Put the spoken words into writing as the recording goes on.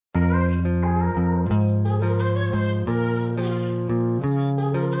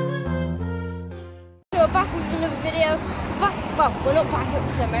back with another video. Well, we're not back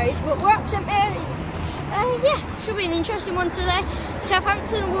at St Mary's, but we're at St Mary's. Yeah, should be an interesting one today.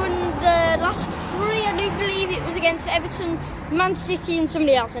 Southampton won the last 3, I do believe it was against Everton, Man City and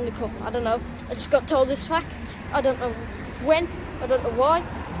somebody else in the cup. I don't know. I just got told this fact. I don't know when, I don't know why.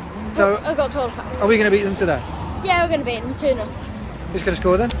 So I got told a fact. Are we going to beat them today? Yeah, we're going to beat them 2-0. Who's going to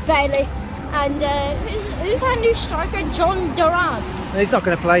score then? Bailey. And who's our new striker? John Duran. No, he's not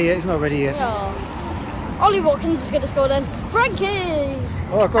going to play yet, he's not ready yet. Oh. Ollie Watkins is going to score then. Frankie!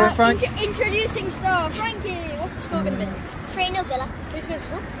 Oh, go on, Frank. Introducing star, Frankie. What's the score going to be? 3-0 Villa. Who's going to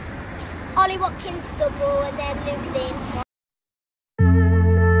score? Ollie Watkins double and then Luke Dean.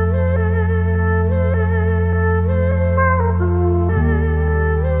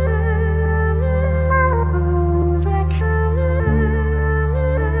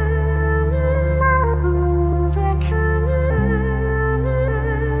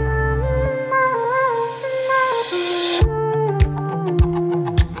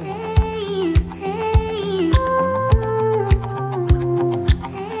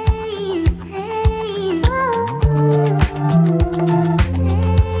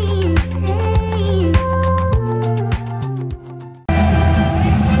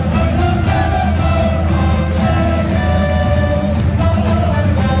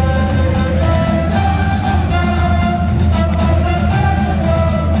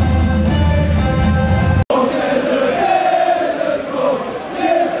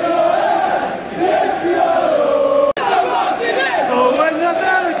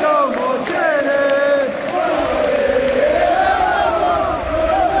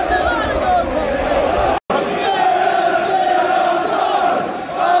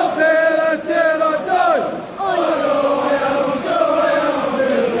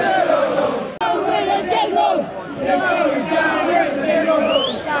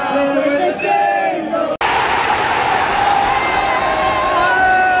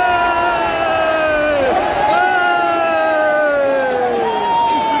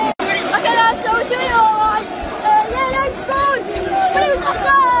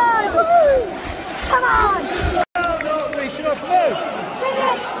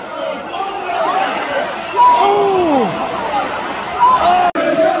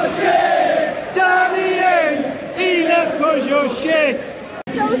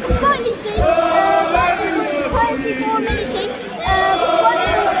 So we can finally see penalty for Millicent. We can finally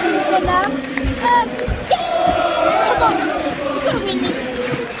see the scene's gone now. Yeah, come on, we've got to win this.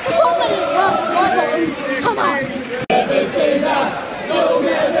 Come on, well, my bottom, come on. Never say that, you'll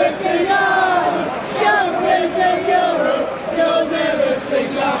never say no. Champions of Europe, you'll never say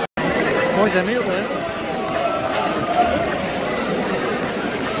no. Why is Emmy up there?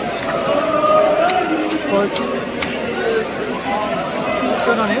 What's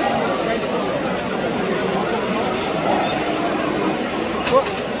going on here? What?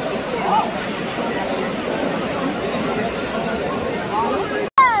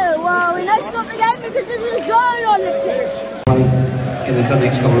 Oh, well, we know stop the game because there's a drone on the pitch. In the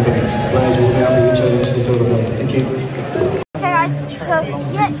next couple of minutes, the players will now be returning to the field of play. Thank you. Okay guys, so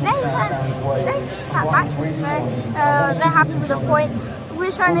yeah, they sat back to be fair. They're happy with the point.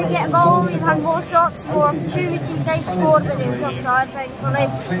 We're trying to get a goal, we've had more shots, more opportunities, they've scored, but it was offside, thankfully.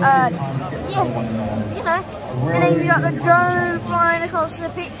 Yeah, you know, and then we got the drone flying across the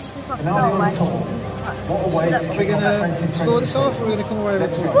pitch to fucking go away. Are we going to score this off or are we going to come away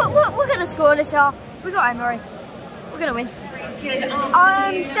with it? We're going to score this off. We got Emery. We're going to win.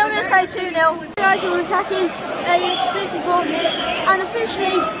 I'm still going to say 2-0. Guys are attacking, it's 54th minute, and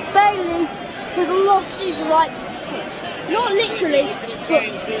officially Bailey has lost his right foot. Not literally, but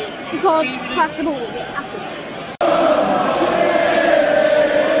you can't pass the ball with it at all.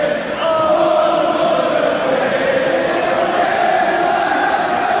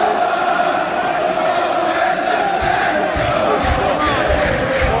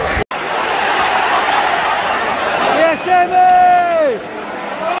 Yes, Emmy!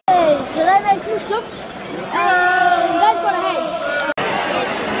 So they made some subs, and they've got ahead.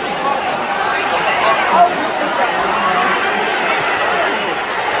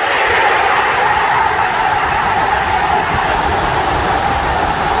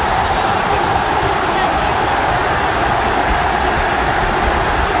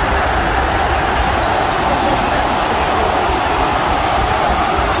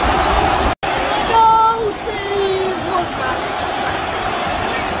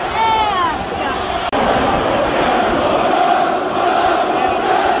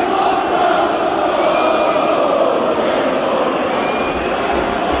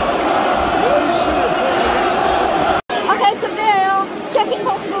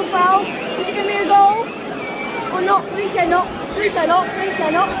 Please say not. Please say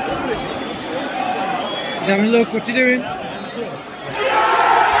not. He's having a look. What's he doing? There's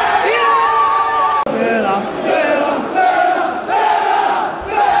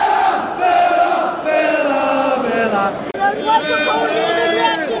Michael Cole in a big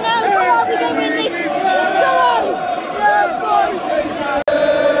reaction now. Come on, we're going to win this. Come on. The boys.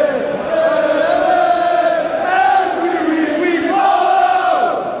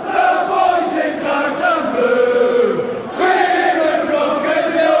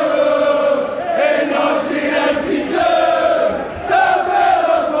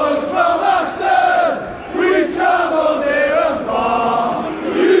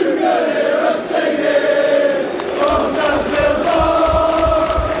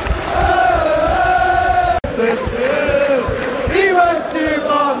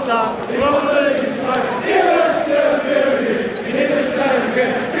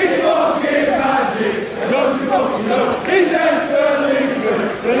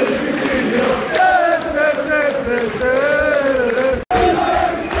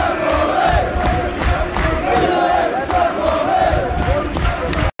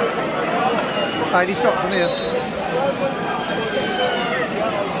 He shot from here.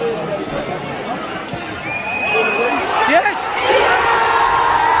 Yes!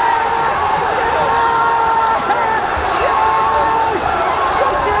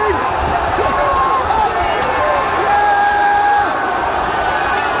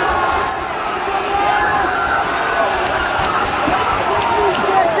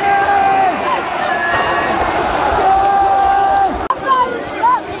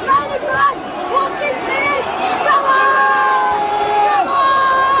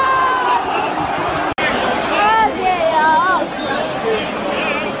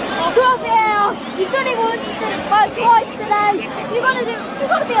 Twice today. You've got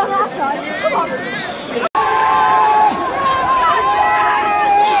to be on our side. Come on.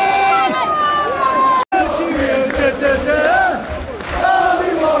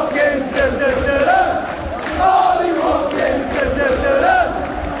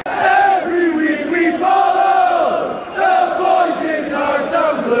 Every week we follow the boys in cards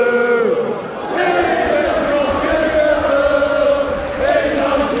and blue.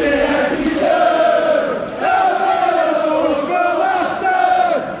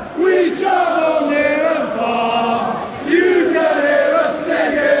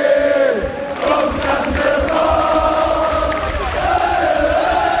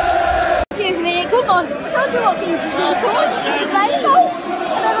 Watkins was going to score, just need to play the goal.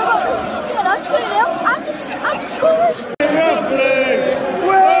 And then I got, 2-0 and the scores.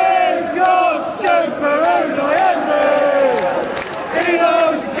 We've got Super UNAI EMERY. He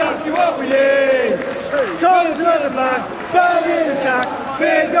knows exactly what we need. Collins another man, bang in attack,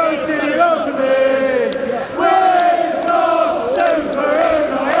 we're going to the opening. We've got Super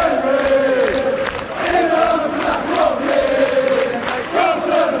UNAI EMERY. He knows exactly what we need. Collins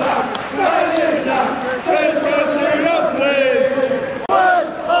another man, bang in attack.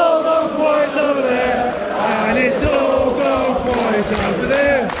 Over there, and it's all gone quiet over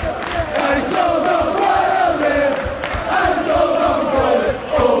there, and it's all gone quiet over there, and it's all gone quiet,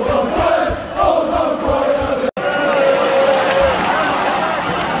 all gone quiet, all gone quiet over there.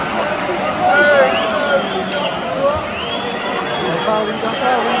 Don't foul him, don't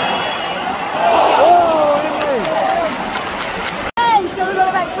foul him. Oh, Emery! Hey, so we've got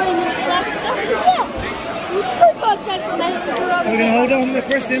about 3 minutes left. Yeah, it was so bad take from me. We're going to hold on, they're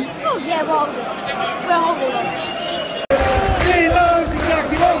pressing. Oh yeah, well, we're holding on. He knows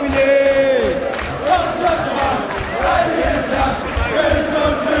exactly what we need. What's the man? Right in attack. There's no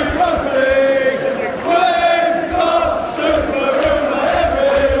super opening. We've got Super UNAI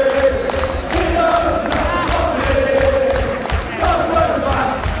EMERY. He knows exactly what we need. What's the man?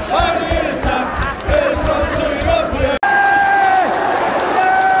 Right in attack. There's no super opening.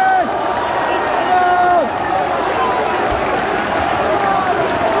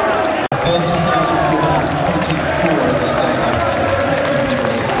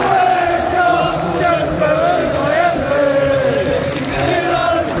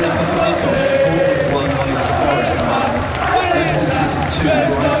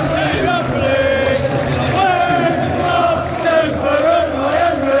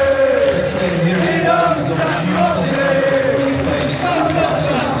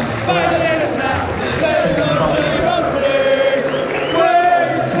 First